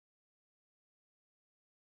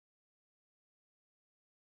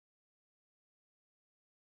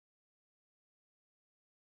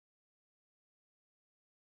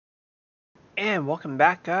And welcome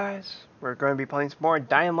back, guys. We're going to be playing some more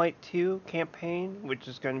Dying Light 2 campaign, which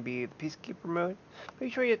is going to be the Peacekeeper mode.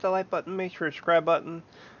 Make sure you hit the like button, make sure to subscribe button.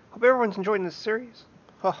 Hope everyone's enjoying this series.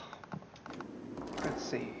 Oh, let's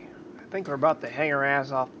see. I think we're about to hang our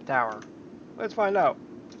ass off the tower. Let's find out.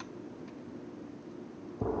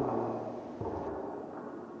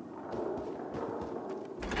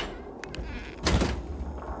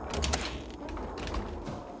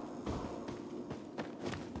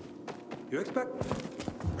 You expect?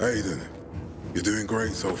 Aiden, you're doing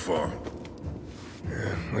great so far.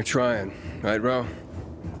 Yeah, we're trying. Right, Ro?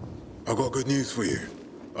 I've got good news for you.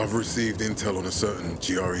 I've received intel on a certain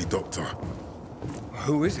GRE doctor.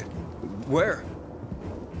 Who is it? Where?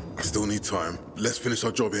 I still need time. Let's finish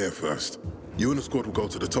our job here first. You and the squad will go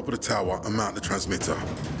to the top of the tower and mount the transmitter.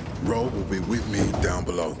 Ro will be with me down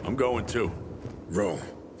below. I'm going too. Ro,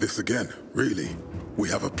 this again, really? We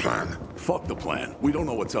have a plan. Fuck the plan. We don't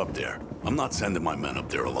know what's up there. I'm not sending my men up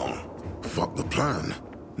there alone. Fuck the plan?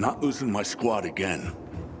 Not losing my squad again.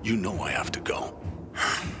 You know I have to go.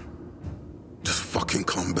 Just fucking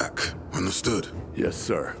come back. Understood? Yes,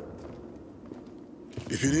 sir.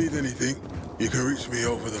 If you need anything, you can reach me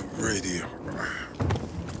over the radio.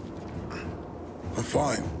 I'm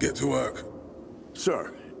fine. Get to work.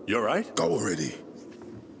 Sir, you all right? Go already.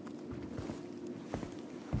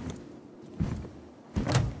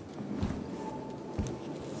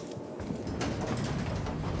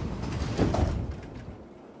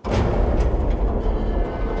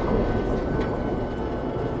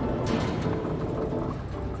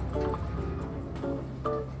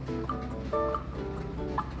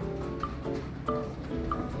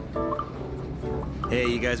 Hey,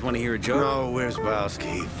 you guys want to hear a joke? No, where's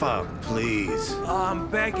Bowski? Fuck, please. I'm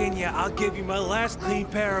begging you, I'll give you my last clean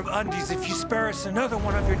pair of undies if you spare us another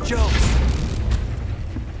one of your jokes.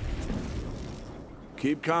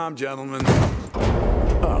 Keep calm, gentlemen.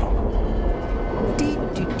 Oh.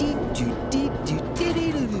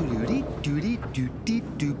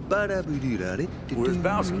 Where's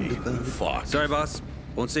Bowski? Fuck. Sorry, boss.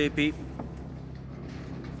 Won't say it, Pete.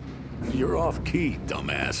 You're off key,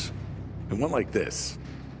 dumbass. It went like this.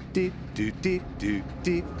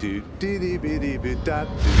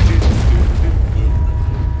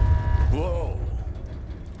 Whoa.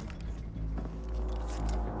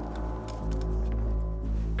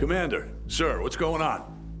 Commander, sir, what's going on?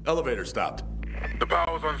 Elevator stopped. The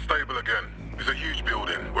power's unstable again. It's a huge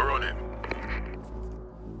building. We're on it.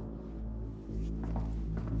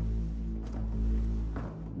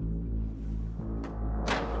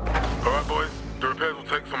 All right, boys. The repairs will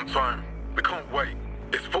take some time. We can't wait.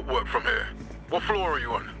 It's footwork from here. What floor are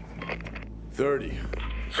you on? 30.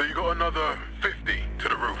 So you got another 50 to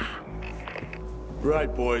the roof.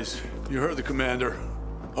 Right, boys. You heard the commander.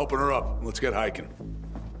 Open her up. Let's get hiking.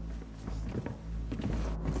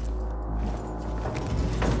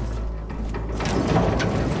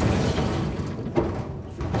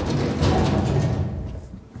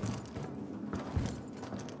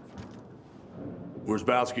 Where's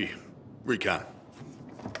Bowski? Recon.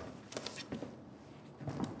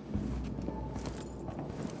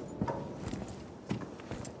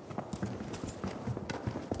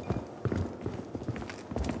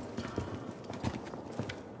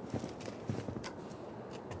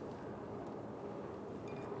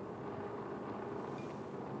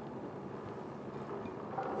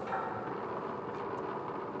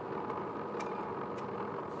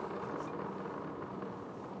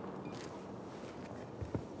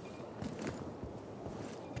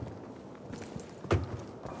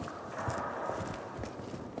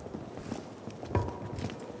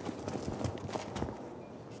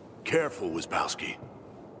 Careful, Wisbowski.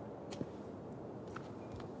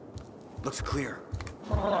 Looks clear.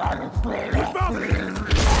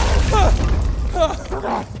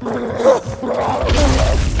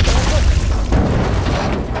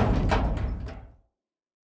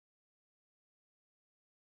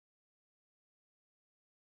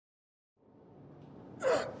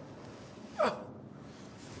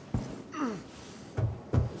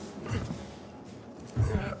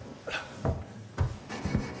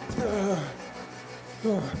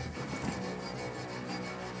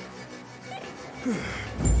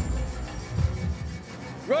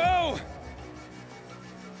 Ro!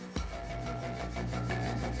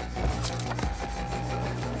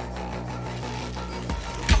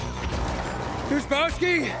 Here's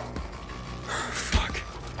Bowski! Fuck.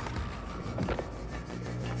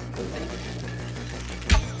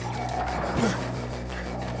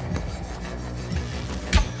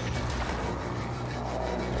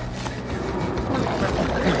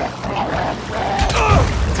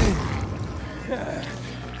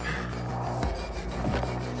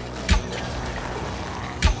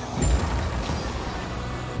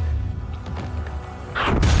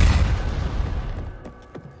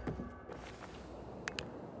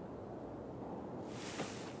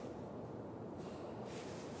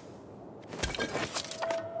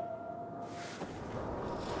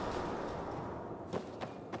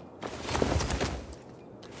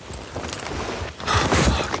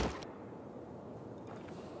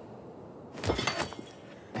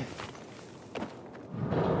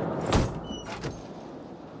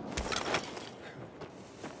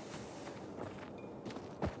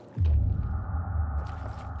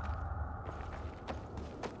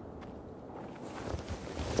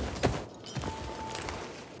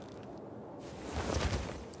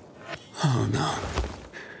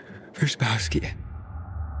 Where's Bowski?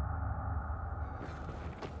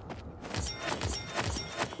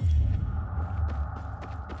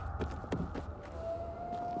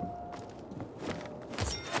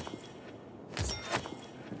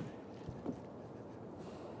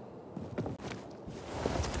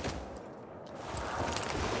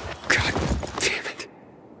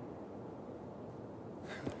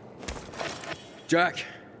 Jack?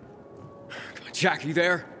 Come on, Jack, you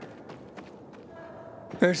there?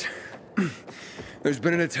 There's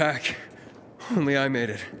been an attack. Only I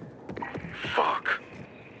made it. Fuck.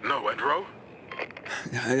 No, and Ro?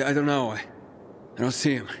 I don't know. I don't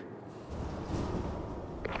see him.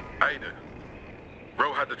 Aiden.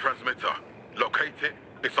 Ro had the transmitter. Locate it.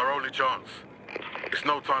 It's our only chance. It's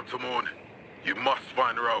no time to mourn. You must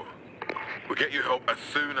find Ro. We'll get you help as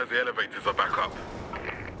soon as the elevators are back up.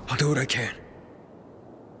 I'll do what I can.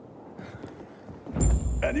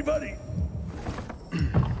 Anybody?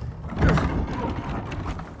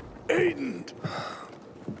 Aiden!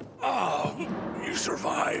 Oh, you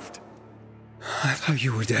survived. I thought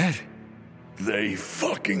you were dead. They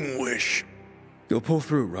fucking wish. You'll pull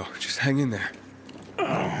through, Ro. Just hang in there. Oh,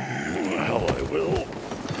 hell, I will.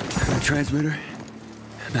 The transmitter?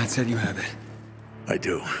 Matt said you have it. I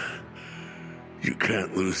do. You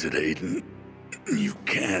can't lose it, Aiden. You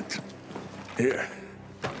can't. Here.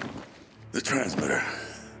 The transmitter.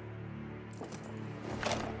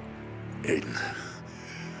 Aiden.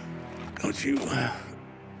 Don't you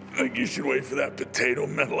think you should wait for that potato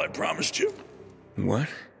medal I promised you? What?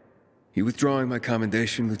 You withdrawing my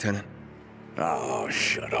commendation, Lieutenant? Oh,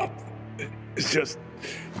 shut up. It's just...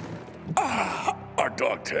 our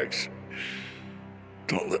dog tags.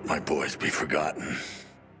 Don't let my boys be forgotten.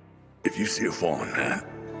 If you see a fallen man,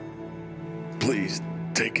 please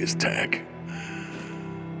take his tag.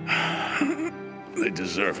 They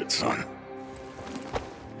deserve it, son.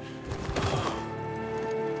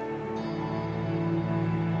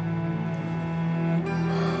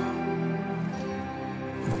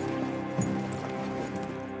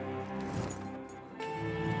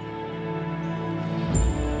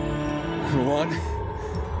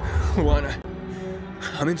 Luana,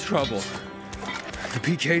 I'm in trouble. The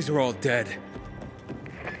PKs are all dead.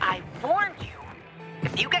 I warned you.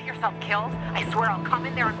 If you get yourself killed, I swear I'll come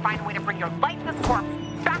in there and find a way to bring your lifeless corpse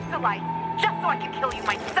back to life, just so I can kill you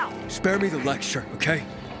myself. Spare me the lecture, okay?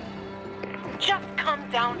 Just come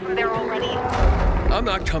down from there already. I'm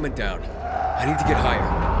not coming down. I need to get higher.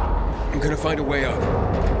 I'm gonna find a way up.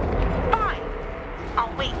 Fine.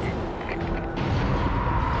 I'll wait.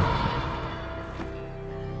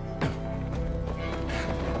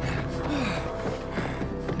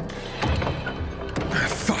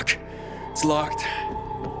 Fuck. It's locked.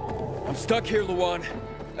 I'm stuck here, Luan.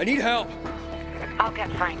 I need help. I'll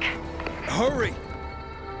get Frank. Hurry!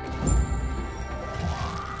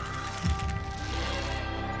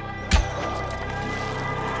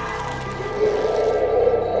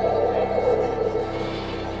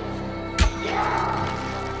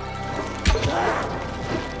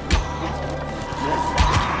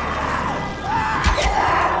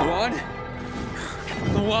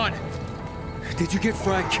 Luan, did you get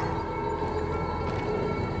Frank?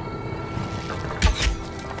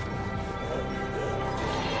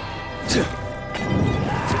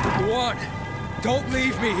 Luan, don't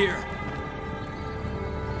leave me here.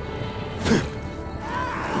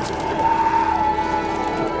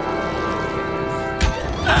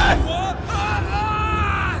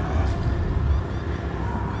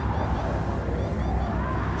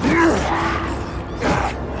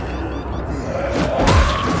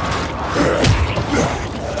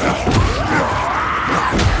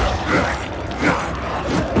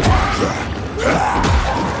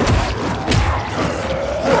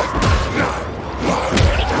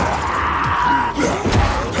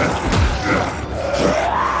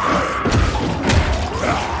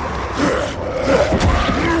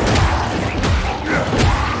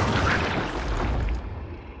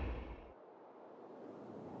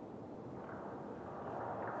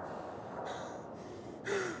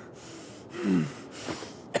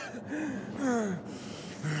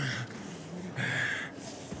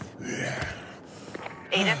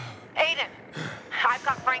 Aiden, I've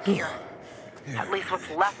got Frank here. At least what's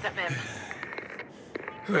left of him.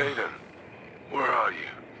 Aiden, where are you?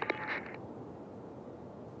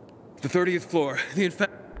 The 30th floor. The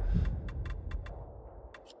infected.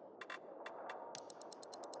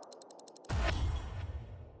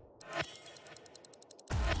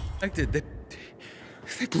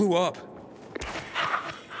 They blew up.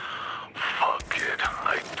 Fuck it,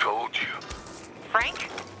 I told you. Frank?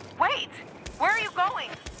 Wait! Where are you going?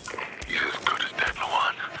 He's as good as dead,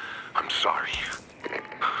 Luan. I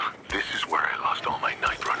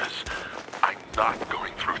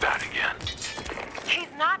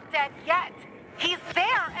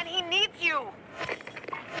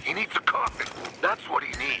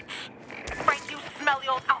smelly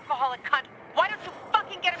old alcoholic cunt. Why don't you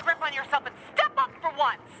fucking get a grip on yourself and step up for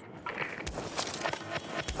once?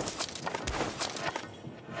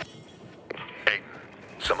 Aiden,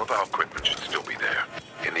 some of our equipment should still be there,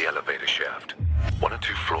 in the elevator shaft. 1 or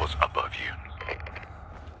 2 floors above you.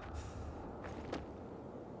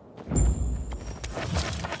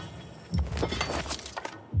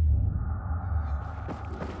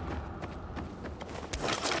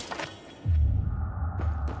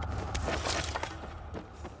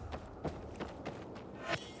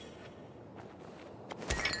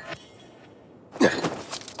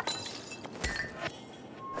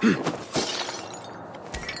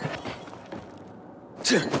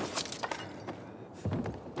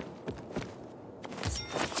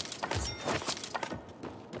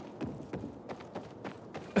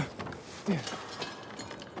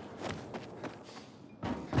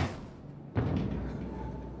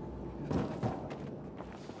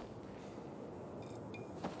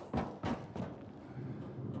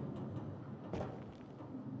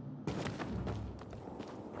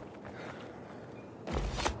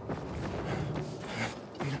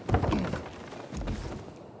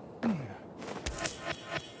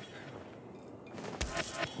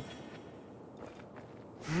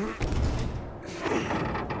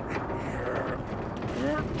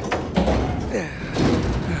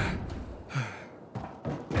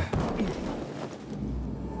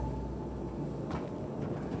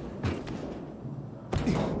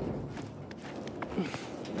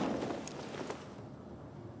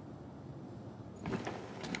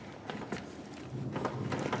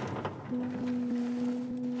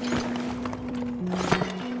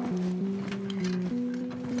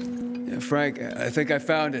 Frank, I think I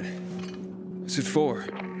found it. What's it for?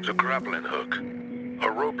 It's a grappling hook. A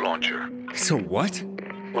rope launcher. So what?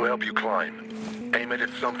 Will help you climb. Aim it at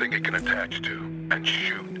something it can attach to, and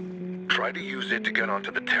shoot. Try to use it to get onto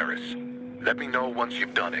the terrace. Let me know once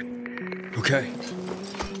you've done it. Okay.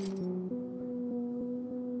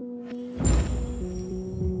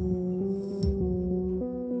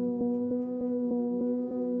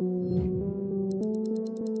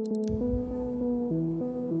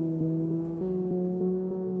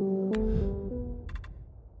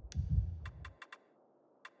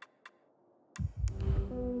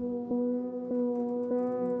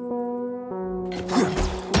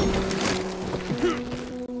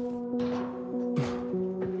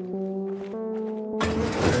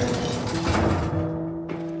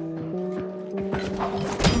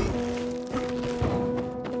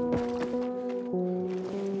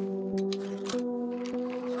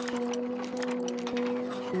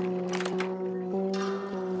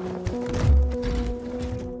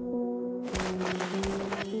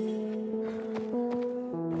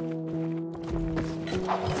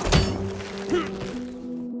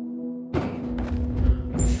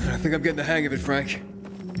 I think I'm getting the hang of it, Frank.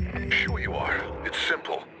 Sure you are. It's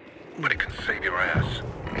simple, but it can save your ass.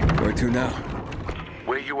 Where to now?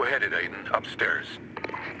 Where you were headed, Aiden, upstairs.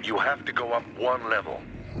 You have to go up 1 level.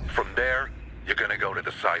 From there, you're gonna go to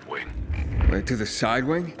the side wing. Right to the side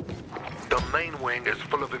wing? The main wing is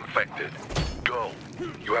full of infected. Go.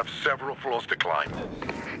 You have several floors to climb.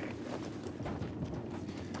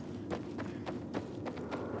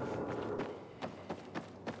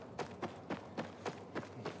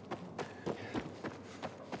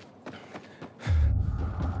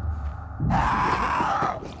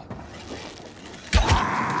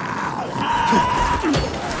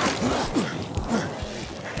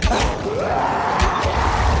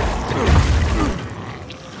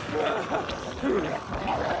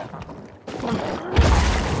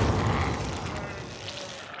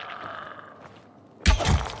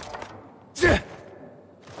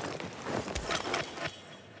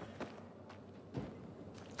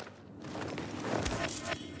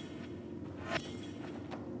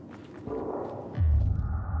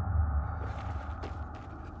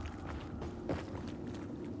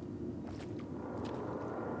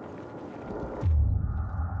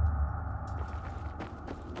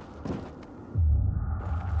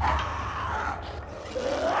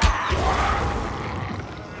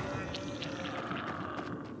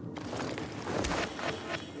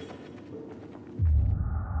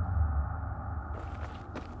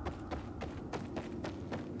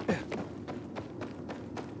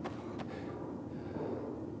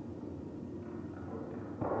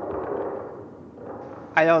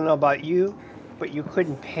 I don't know about you, but you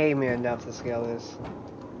couldn't pay me enough to scale this.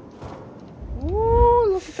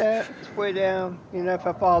 Woo, look at that. It's way down. You know, if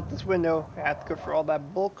I fall out this window, I have to go for all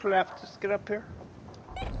that bull crap just to get up here.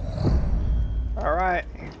 Alright.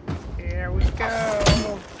 Here we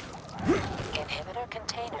go. Inhibitor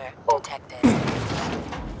container detected.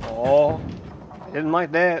 Oh, I didn't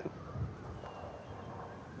like that.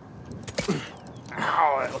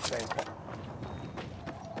 Ow, that looks painful.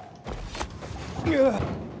 Yeah.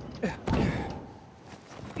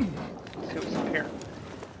 Let's see what's up here.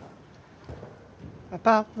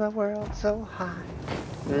 Above the world so high,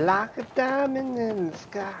 like a diamond in the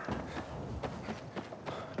sky.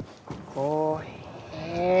 Oh,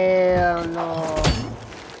 hell no.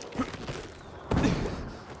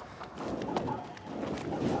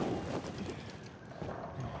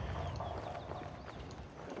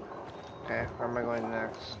 Okay, where am I going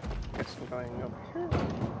next? Guess I'm going over here.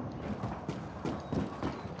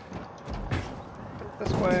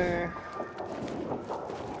 This way.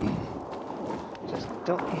 Just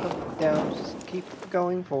don't look down, just keep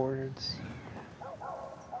going forwards.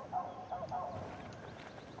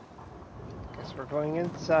 Guess we're going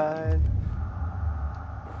inside.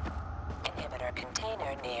 Inhibitor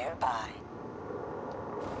container nearby.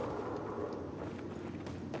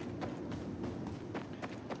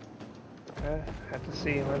 Okay, had to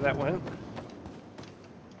see where that went.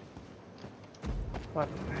 What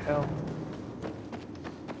the hell?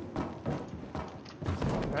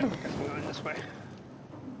 Alright, guess I'm going this way.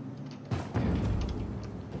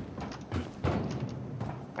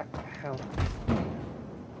 What the hell?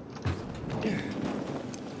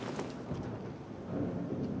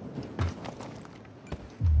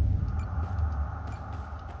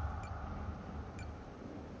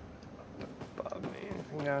 Above me,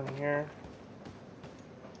 anything down here?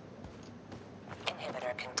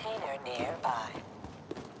 Inhibitor container nearby.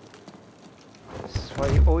 This is why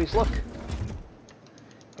you always look.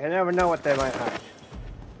 You never know what they might hide.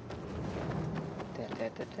 Da, da,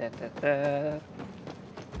 da, da, da, da.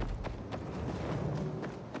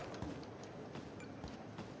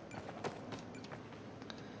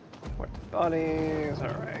 Where's the bodies?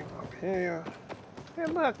 Alright, okay. Hey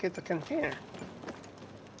look, it's a container.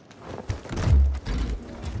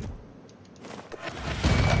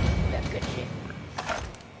 That's good shit.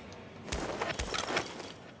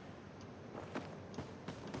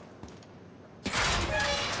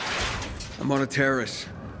 I'm on a terrace.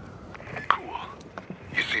 Cool.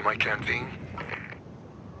 You see my canteen?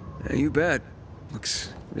 Yeah, you bet.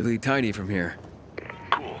 Looks really tiny from here.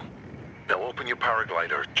 Cool. Now open your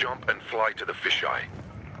paraglider, jump and fly to the fisheye.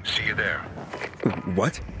 See you there.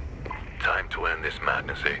 What? Time to end this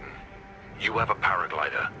madness, Aiden. You have a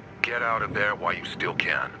paraglider. Get out of there while you still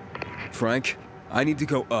can. Frank, I need to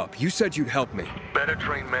go up. You said you'd help me. Better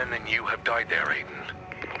trained men than you have died there, Aiden.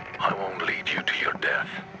 I won't lead you to your death.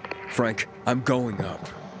 Frank, I'm going up.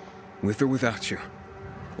 With or without you.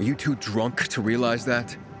 Are you too drunk to realize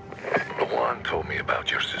that? Lawan told me about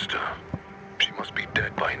your sister. She must be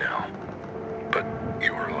dead by now. But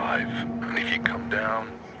you're alive, and if you come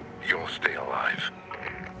down, you'll stay alive.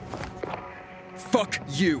 Fuck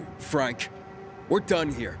you, Frank. We're done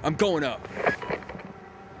here. I'm going up.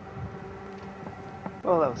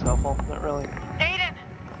 Well, that was helpful. Not really. Aiden!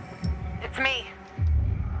 It's me.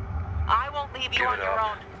 I won't leave you Get on your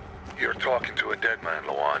up. own. You're talking to a dead man,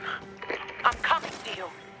 Lawan. I'm coming to you.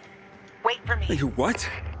 Wait for me. You what?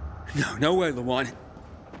 No, no way, Lawan.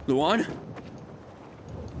 Lawan?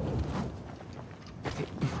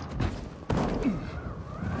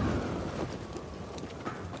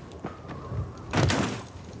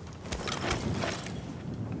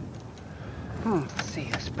 Let's see.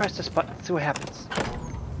 Let's press this button. See what happens.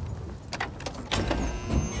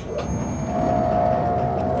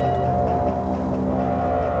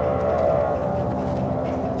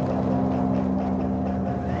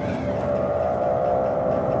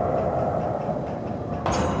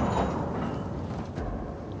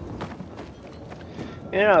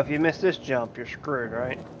 You know, if you miss this jump, you're screwed,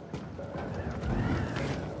 right?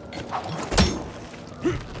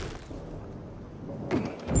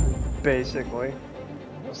 Basically.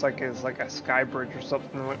 It's like a sky bridge or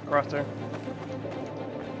something that went across there.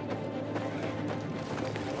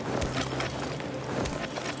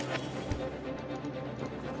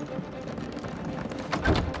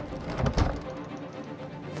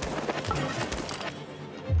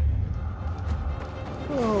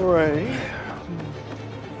 Alrighty.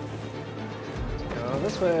 Let's go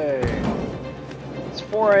this way. It's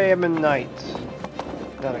 4 a.m. at night.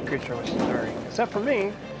 Not a creature was stirring. Except for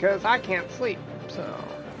me, because I can't sleep, so...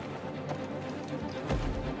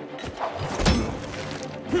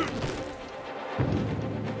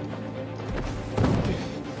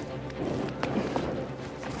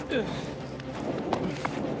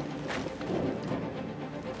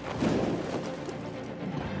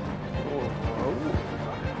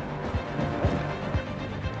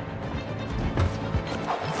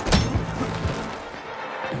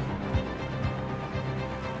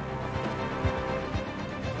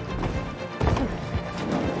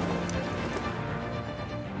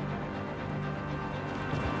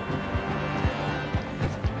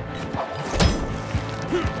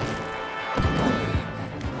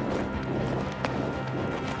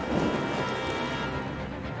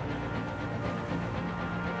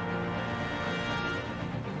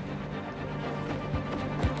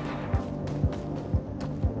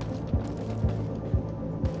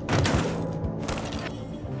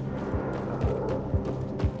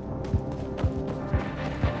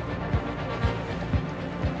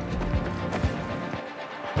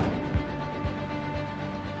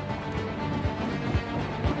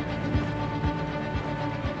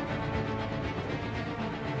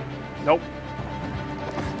 Nope.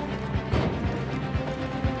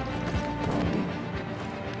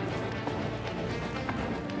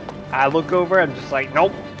 I look over, I'm just like,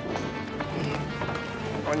 nope.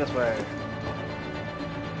 Going this way.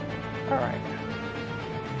 Alright.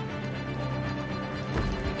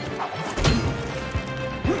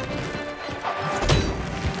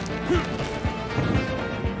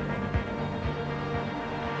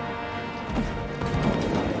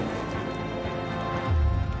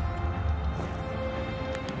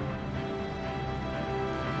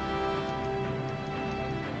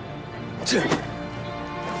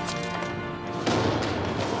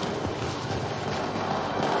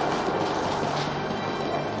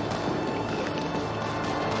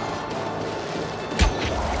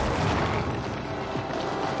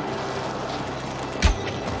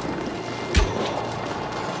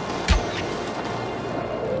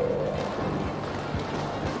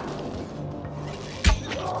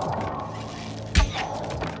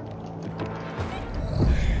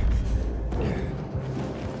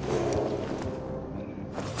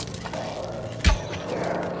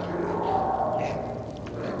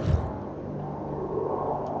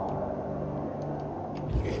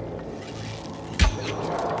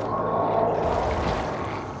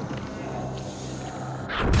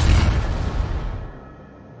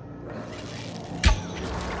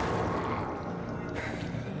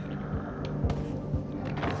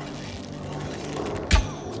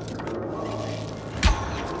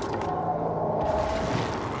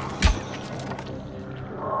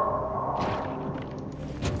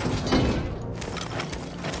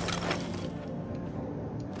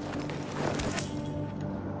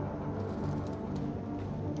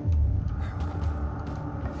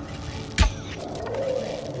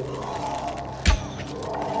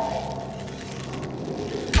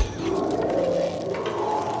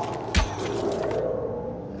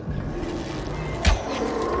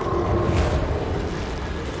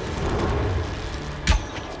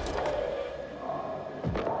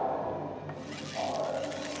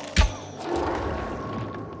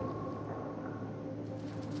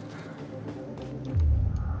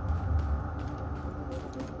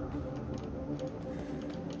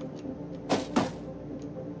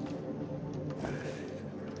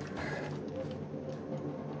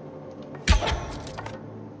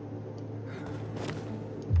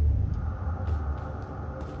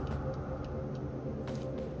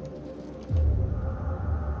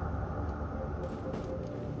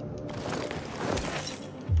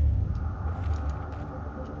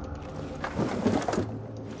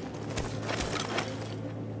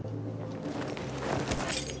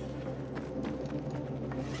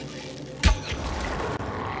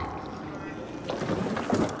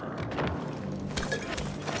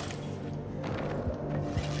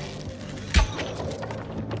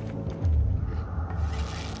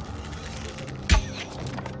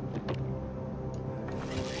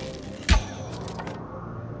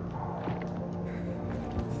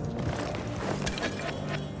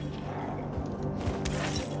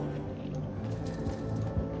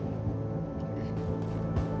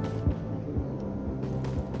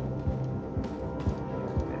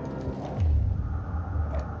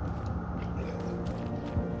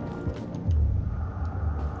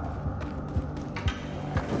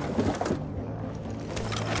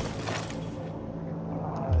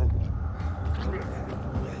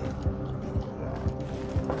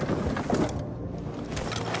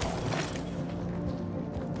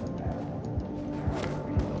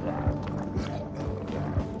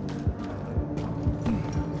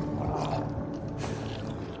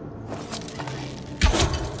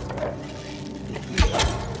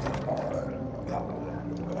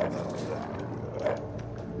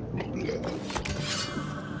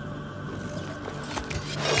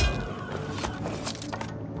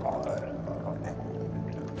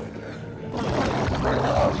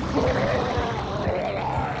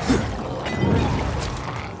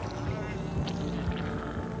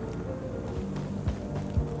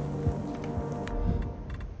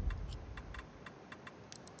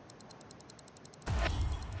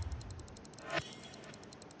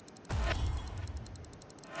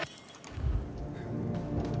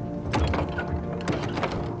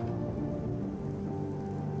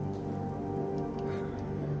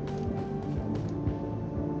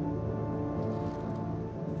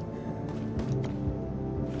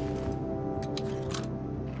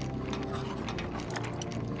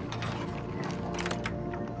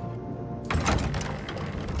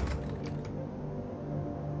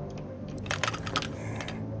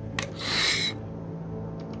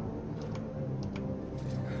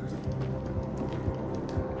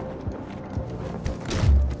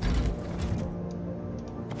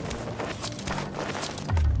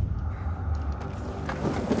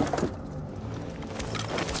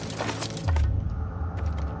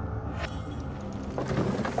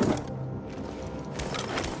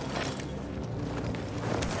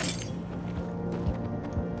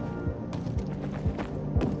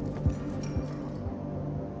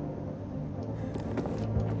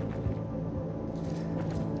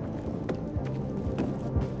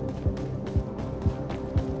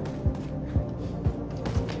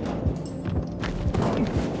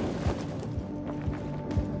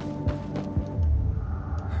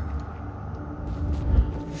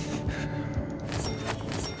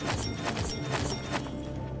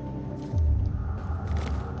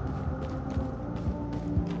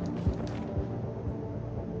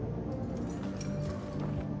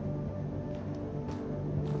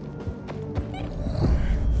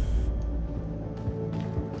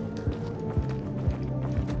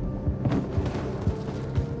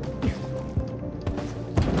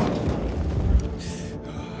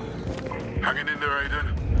 Hanging in there, Aiden?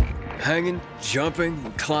 Hanging, jumping,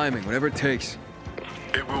 and climbing, whatever it takes.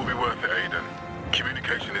 It will be worth it, Aiden.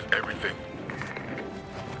 Communication is everything.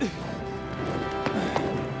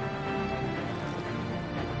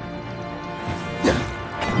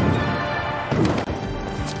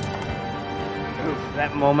 Oof,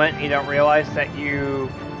 that moment you don't realize that you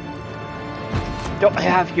don't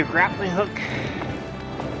have your grappling hook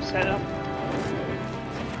set up.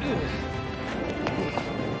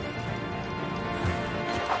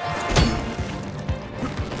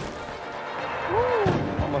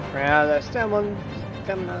 Almost ran out of that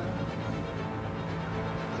stamina.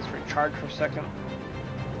 Just recharge for a second.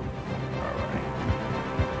 Alright.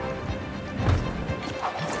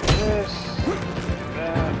 This,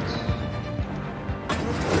 that.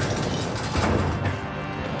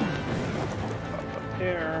 Up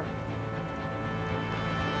there.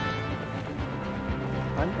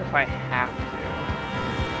 I wonder if I have to.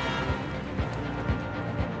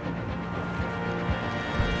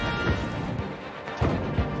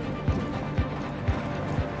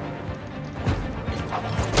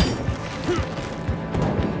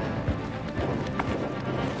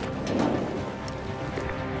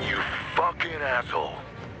 Asshole.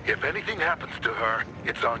 If anything happens to her,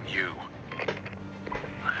 it's on you.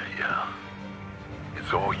 Yeah.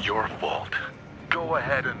 It's all your fault. Go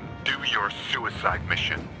ahead and do your suicide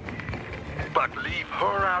mission. But leave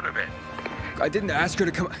her out of it. I didn't ask her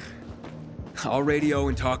to come. I'll radio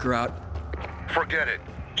and talk her out. Forget it.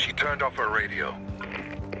 She turned off her radio.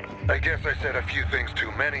 I guess I said a few things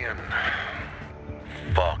too many and...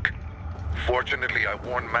 fuck. Fortunately, I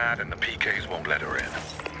warned Matt and the PKs won't let her in.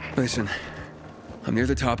 Listen, I'm near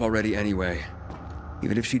the top already anyway.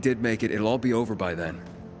 Even if she did make it, it'll all be over by then.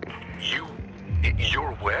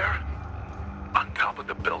 You're where? On top of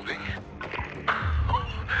the building?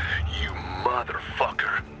 You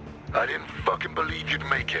motherfucker. I didn't fucking believe you'd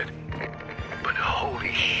make it. But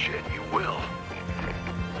holy shit, you will.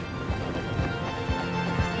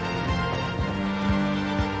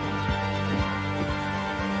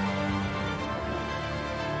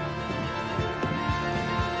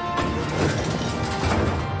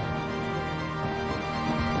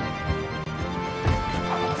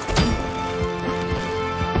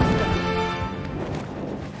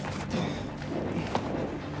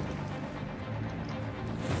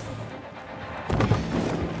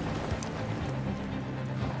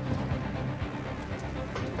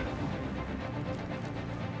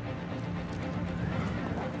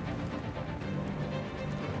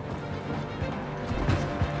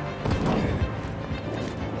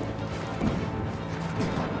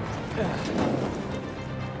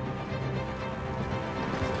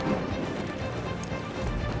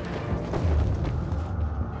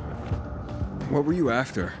 What were you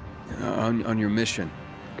after on your mission?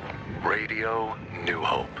 Radio New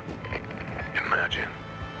Hope. Imagine.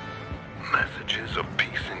 Messages of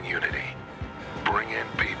peace and unity. Bringing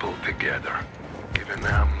people together. Giving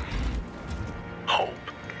them... hope.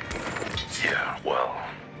 Yeah, well...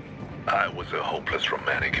 I was a hopeless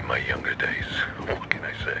romantic in my younger days. What can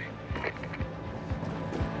I say?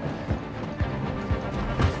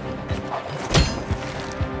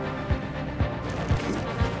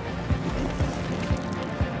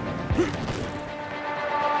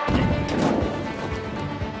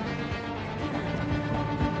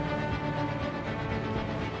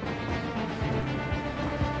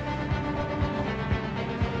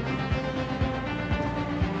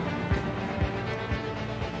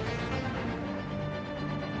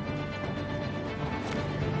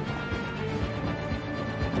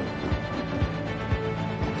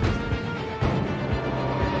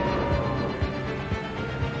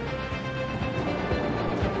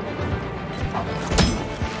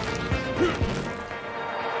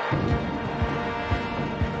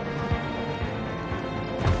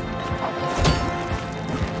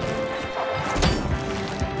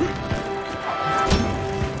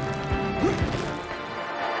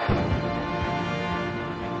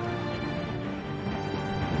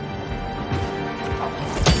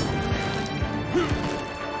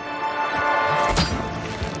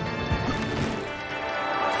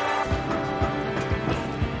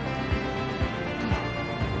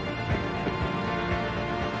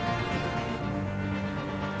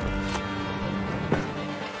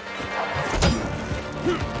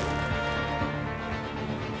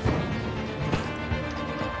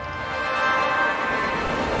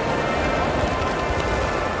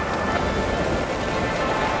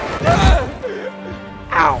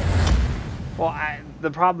 Ow! Well,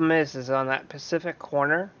 the problem is on that Pacific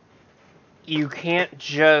corner, you can't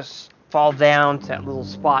just fall down to that little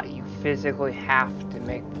spot. You physically have to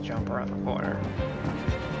make the jump around the corner.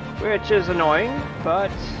 Which is annoying,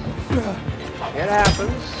 but it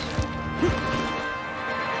happens.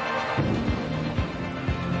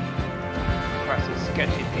 Press a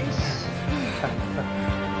sketchy piece.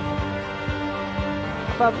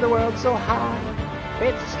 Above the world so high,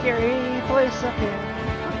 it's a scary place up here.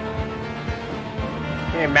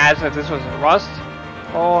 Can you imagine if this was Rust?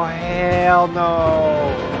 Oh, hell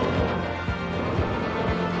no.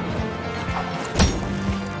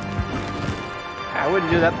 I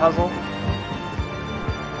wouldn't do that puzzle.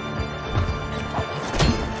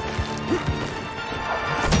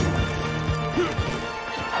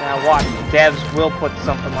 Now watch, devs will put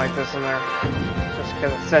something like this in there. Just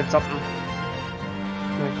because it said something.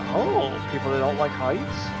 Like, oh, people that don't like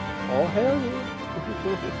heights? Oh, hell yeah.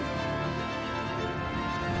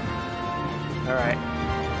 Alright.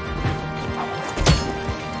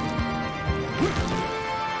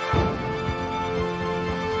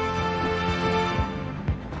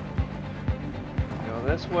 Go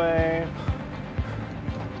this way.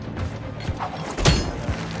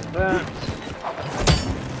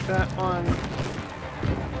 That one.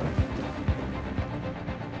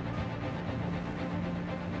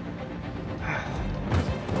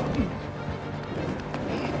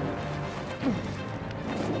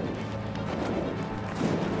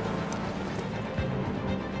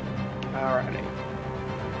 Alrighty.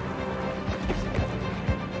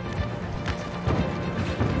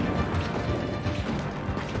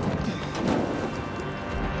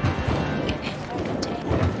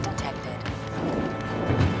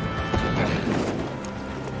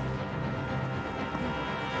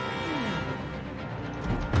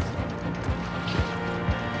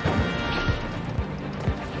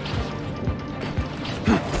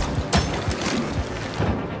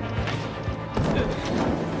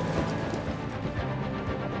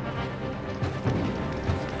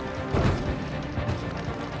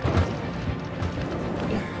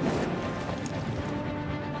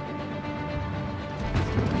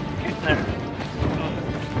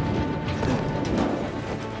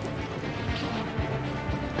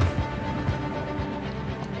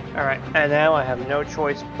 Alright, and now I have no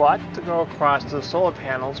choice but to go across to the solar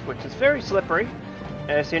panels, which is very slippery.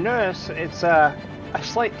 And as you notice, it's a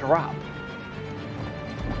slight drop.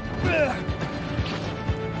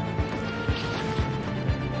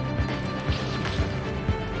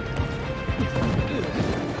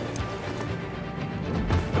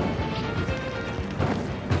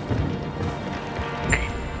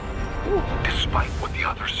 Despite what the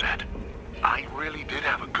others said, I really did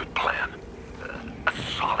have a good plan. A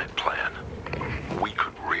solid plan. We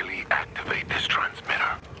could really activate this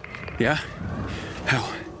transmitter. Yeah? How?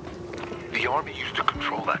 The Army used to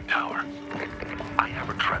control that tower. I have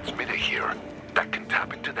a transmitter here that can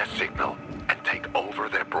tap into their signal and take over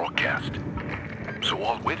their broadcast. So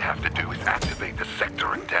all we'd have to do is activate the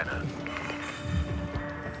sector antenna.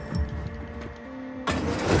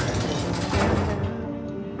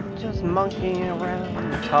 Just monkeying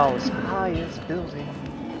around the tallest, highest building.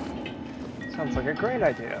 Sounds like a great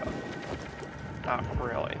idea. Not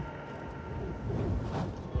really.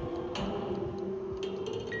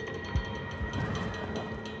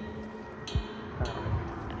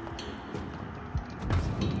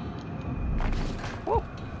 Whoa!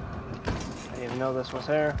 I didn't even know this was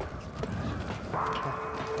there.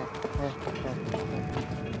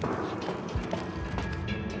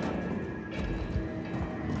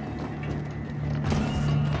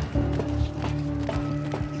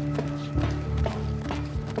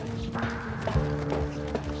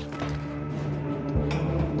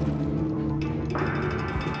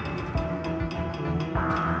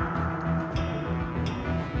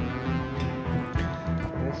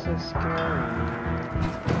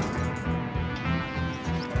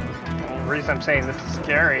 The reason I'm saying this is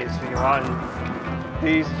scary is because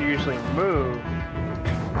these usually move.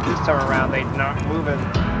 This time around, they're not moving.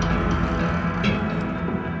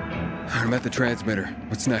 I'm at the transmitter.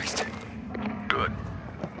 What's next? Good.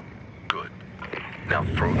 Good. Now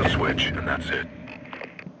throw the switch, and that's it.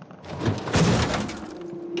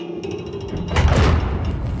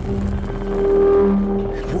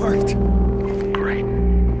 It worked. Great.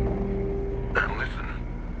 And listen,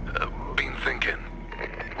 been thinking.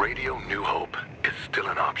 Radio New Hope is still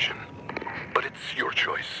an option, but it's your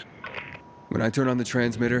choice. When I turn on the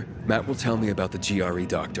transmitter, Matt will tell me about the GRE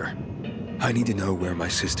doctor. I need to know where my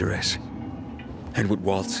sister is. And what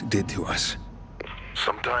Waltz did to us.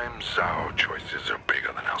 Sometimes our choices are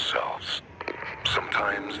bigger than ourselves.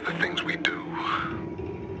 Sometimes the things we do,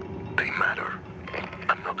 they matter.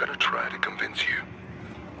 I'm not gonna try to convince you.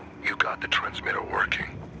 You got the transmitter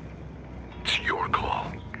working. It's your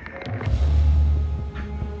call.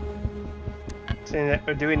 Saying that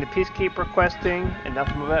we're doing the Peacekeeper questing, and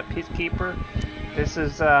nothing more about Peacekeeper. This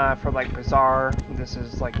is for like Bazaar. This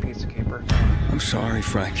is like Peacekeeper. I'm sorry,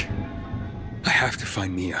 Frank. I have to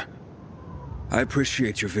find Mia. I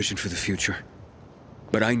appreciate your vision for the future,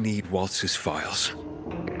 but I need Waltz's files.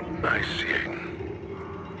 I see,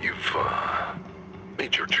 Aiden. You've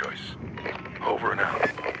made your choice. Over and out.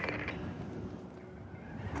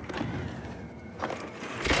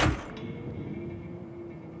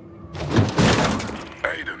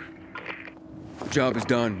 Aiden. Job is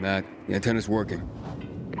done, Matt. The antenna's working.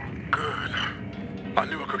 Good. I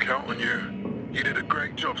knew I could count on you. You did a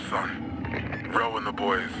great job, son. Ro and the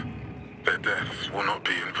boys, their deaths will not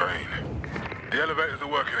be in vain. The elevators are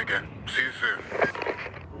working again. See you soon.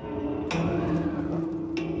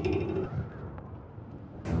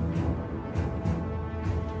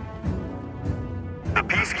 The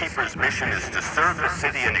Peacekeeper's mission is to serve the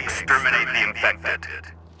city and exterminate the infected.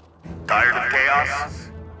 Tired of chaos?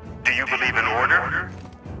 Do you believe in order?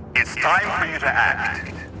 It's time for you to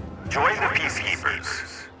act. Join the Peacekeepers.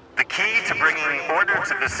 The key to bringing order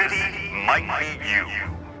to the city might be you.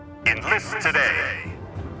 Enlist today.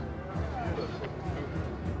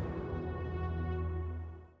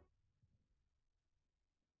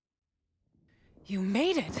 You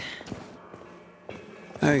made it.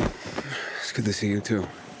 Hey, it's good to see you too.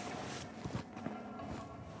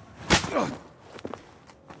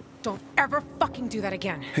 Don't ever fucking do that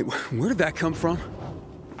again. Hey, where did that come from?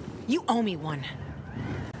 You owe me one.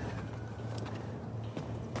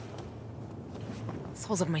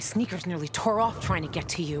 Soles of my sneakers nearly tore off trying to get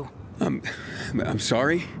to you. I'm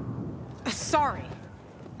sorry? Sorry.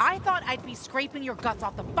 I thought I'd be scraping your guts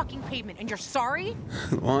off the fucking pavement, and you're sorry?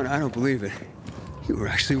 Juan, I don't believe it. You were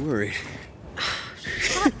actually worried.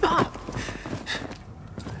 Shut up!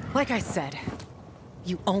 Like I said,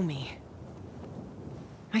 you owe me.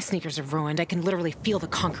 My sneakers are ruined. I can literally feel the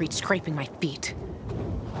concrete scraping my feet.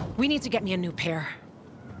 We need to get me a new pair.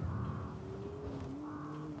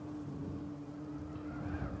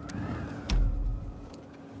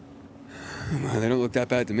 They don't look that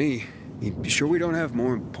bad to me. You sure we don't have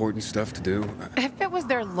more important stuff to do? If it was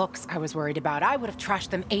their looks I was worried about, I would have trashed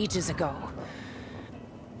them ages ago.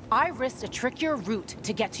 I risked a trickier route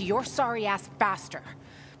to get to your sorry ass faster,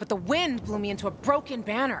 but the wind blew me into a broken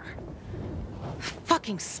banner.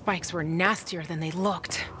 Fucking spikes were nastier than they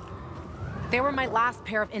looked. They were my last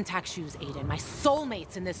pair of intact shoes, Aiden. My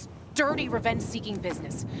soulmates in this dirty revenge-seeking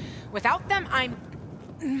business. Without them, I'm...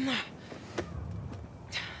 Look.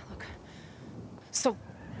 So,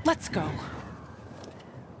 let's go.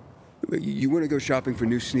 You want to go shopping for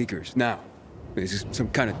new sneakers now? Is this some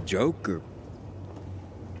kind of joke, or...?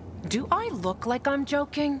 Do I look like I'm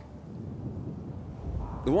joking?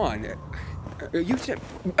 Luan, you said...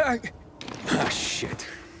 Ah, shit.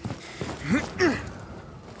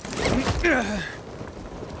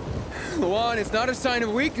 Luan, it's not a sign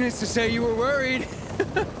of weakness to say you were worried.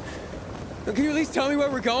 Can you at least tell me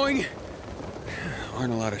where we're going?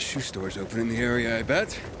 Aren't a lot of shoe stores open in the area, I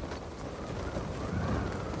bet.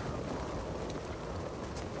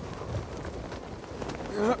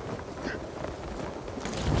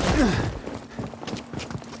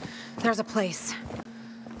 There's a place.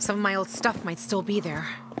 Some of my old stuff might still be there.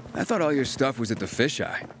 I thought all your stuff was at the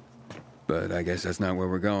Fisheye. But I guess that's not where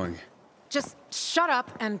we're going. Just shut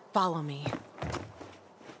up and follow me.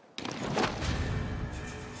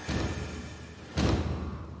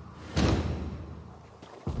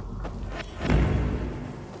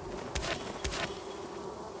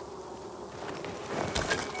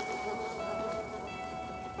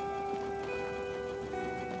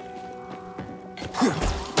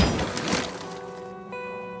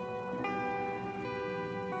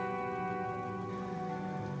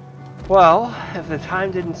 Well, if the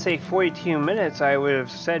time didn't say 42 minutes, I would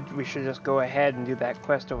have said we should just go ahead and do that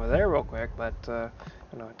quest over there real quick, but,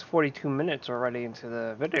 you know, it's 42 minutes already into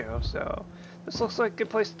the video, so this looks like a good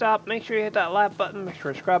place to stop. Make sure you hit that like button, make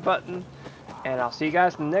sure to subscribe button, and I'll see you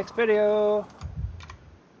guys in the next video.